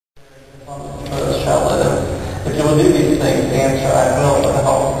Shall live. If you will do these things, answer, I will, with the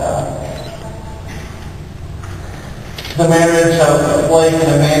help of God. The marriage of Blake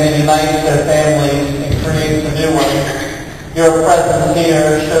and Amanda unites their families and creates a new one. Your presence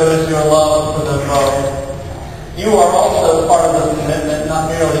here shows your love for them both. You are also part of this commitment, not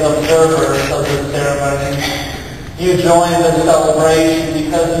merely observers of this ceremony. You join the celebration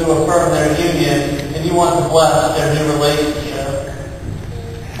because you affirm their union and you want to bless their new relationship.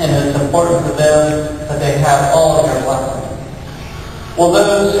 And it's important to them that they have all of your blessings. Will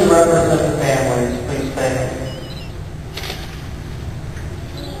those who represent the families please stand?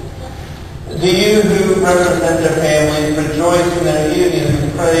 Do you who represent their families rejoice in their union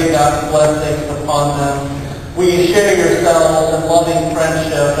and pray God's blessings upon them? Will you share yourselves in loving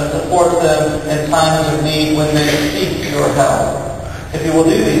friendship and support them in times of need when they seek your help? If you will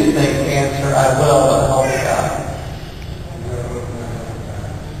do these things, answer, I will, with the help of God.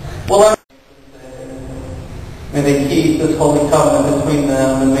 Well, may they keep this holy covenant between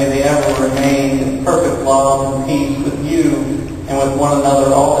them, and may they ever remain in perfect love and peace with you and with one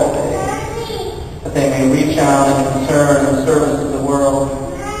another all their days, that they may reach out in concern and service of the world.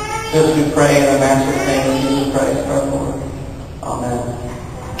 This we pray in the Master's name of Jesus Christ our Lord. Amen.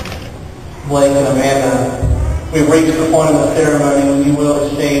 Blake and Amanda, we've reached the point of the ceremony when you will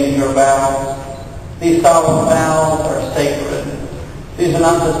exchange your vows. These solemn vows are sacred. These are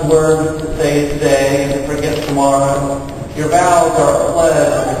not just words to say today and forget tomorrow. Your vows are a pledge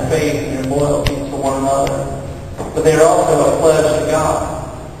of your faith and your loyalty to one another. But they are also a pledge to God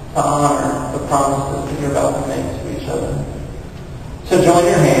to honor the promises that you're about to make to each other. So join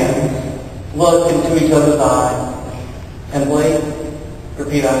your hands, look into each other's eyes, and Blake,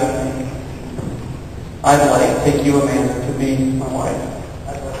 repeat after me. I'd like to take you, Amanda, to be my wife.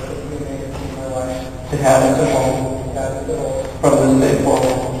 I'd like to take you, Amanda, to be my wife. To have and to hold. From this day forward,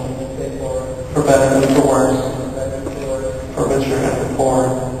 for better and for worse, for richer and for poor,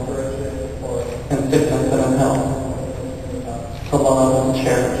 in sickness and in health, to love and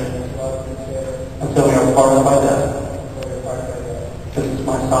cherish, until we are parted by death. This is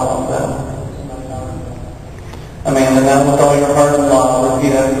my solemn vow. Amanda, now with all your heart and love,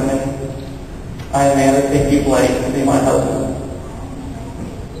 repeat after me. I, Amanda, take you, Blake, to be my husband,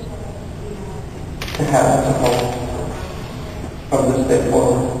 to have and to hold. From this day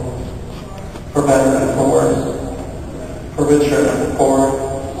forward, for better and for worse, for richer and for poorer,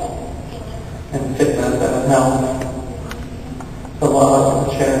 in sickness and in health, to love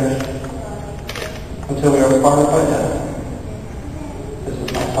and cherish, until we are parted by death. This is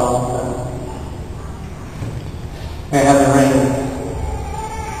my solemn vow. May I have the ring?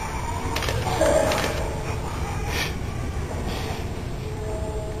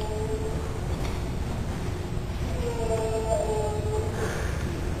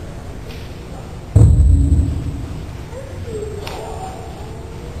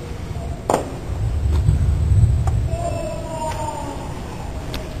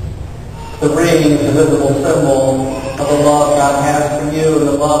 The ring is a visible symbol of the love God has for you and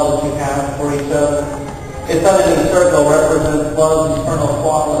the love that you have for each other. Its onion circle represents love's eternal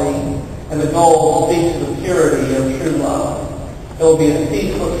quality, and the gold speaks to the purity of true love. It will be a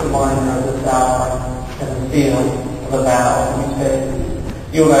ceaseless reminder of this hour and the seal of the vow that we take.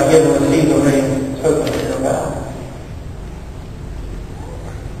 You and I give and receive the ring, token of your vow.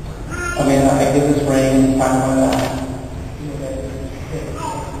 Amanda, I give this ring and sign my vow.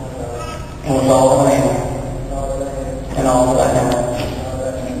 And with all that I am, and all that I have,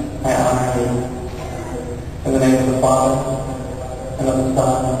 I honor you. In the name of the Father, and of the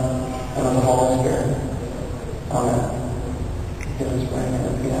Son, and of the Holy Spirit. Amen. Give this ring and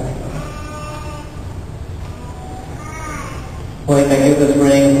repeat after me. Blake, I give this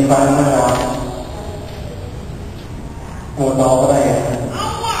ring and sign my vow. And with all that I am,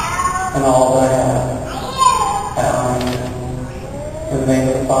 and all that I have, I honor you. In the name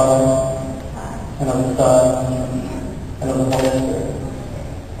of the Father, and of the Son, and of the Holy Spirit.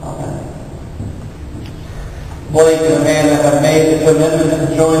 Amen. Blake and Amanda have made the commitment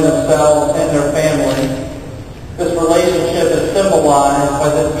to join themselves and their family. This relationship is symbolized by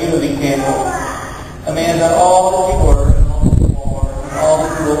this unity candle. Amanda, all that you were, and all that you are, and all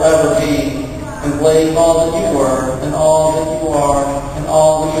that you will ever be. And Blake, all that you were, and all that you are, and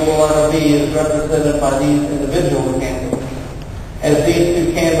all that you will ever be is represented by these individual candles. As these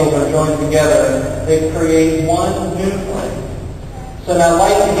two candles are joined together, they create one new flame. So now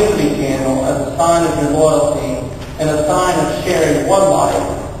light the unity candle as a sign of your loyalty and a sign of sharing one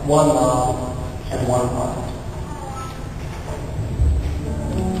life, one love, and one heart.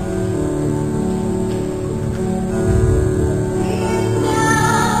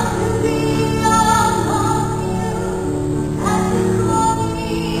 Love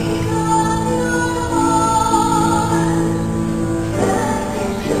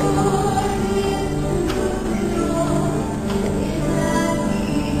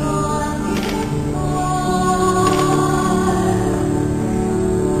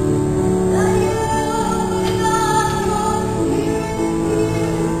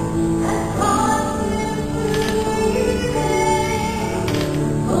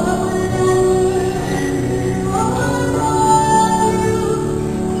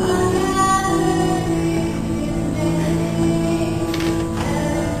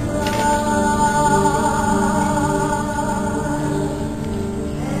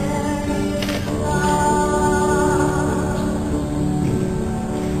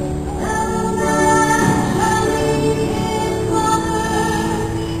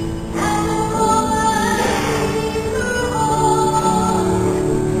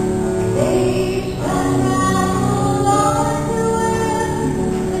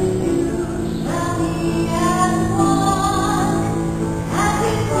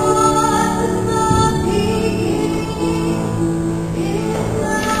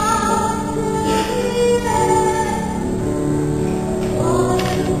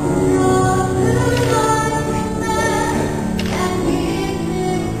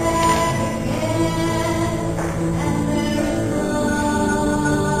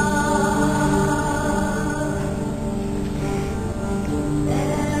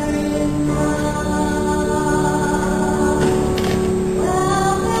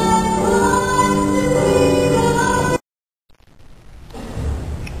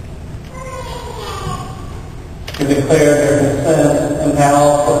who declared their consent and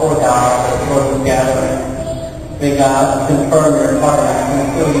vows before God at the Lord's gathering. May God confirm your hearts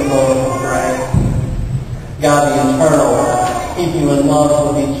and fill you both with grace. God the Eternal, keep you in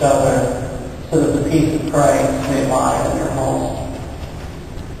love with each other, so that the peace of Christ may abide in your homes.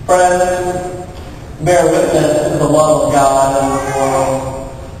 Friends, bear witness to the love of God in the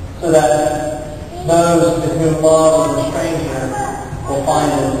world, so that those to whom love is a stranger will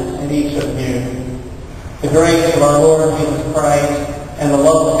find it in each of you. The grace of our Lord Jesus Christ and the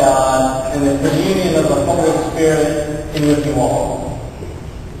love of God and the communion of the Holy Spirit be with you all.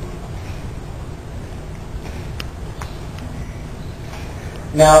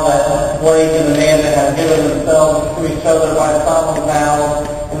 Now that Blake and Amanda have given themselves to each other by solemn vows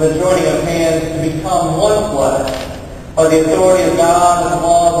and the joining of hands to become one flesh, by the authority of God and the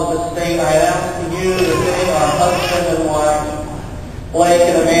laws of the state, I announce to you that they are husband and wife. Blake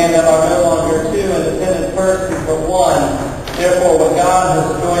and Amanda are no longer two independent persons, but one. Therefore, what God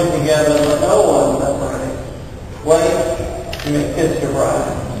has joined together, let no one separate. Blake, you may kiss your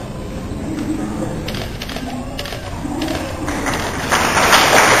bride.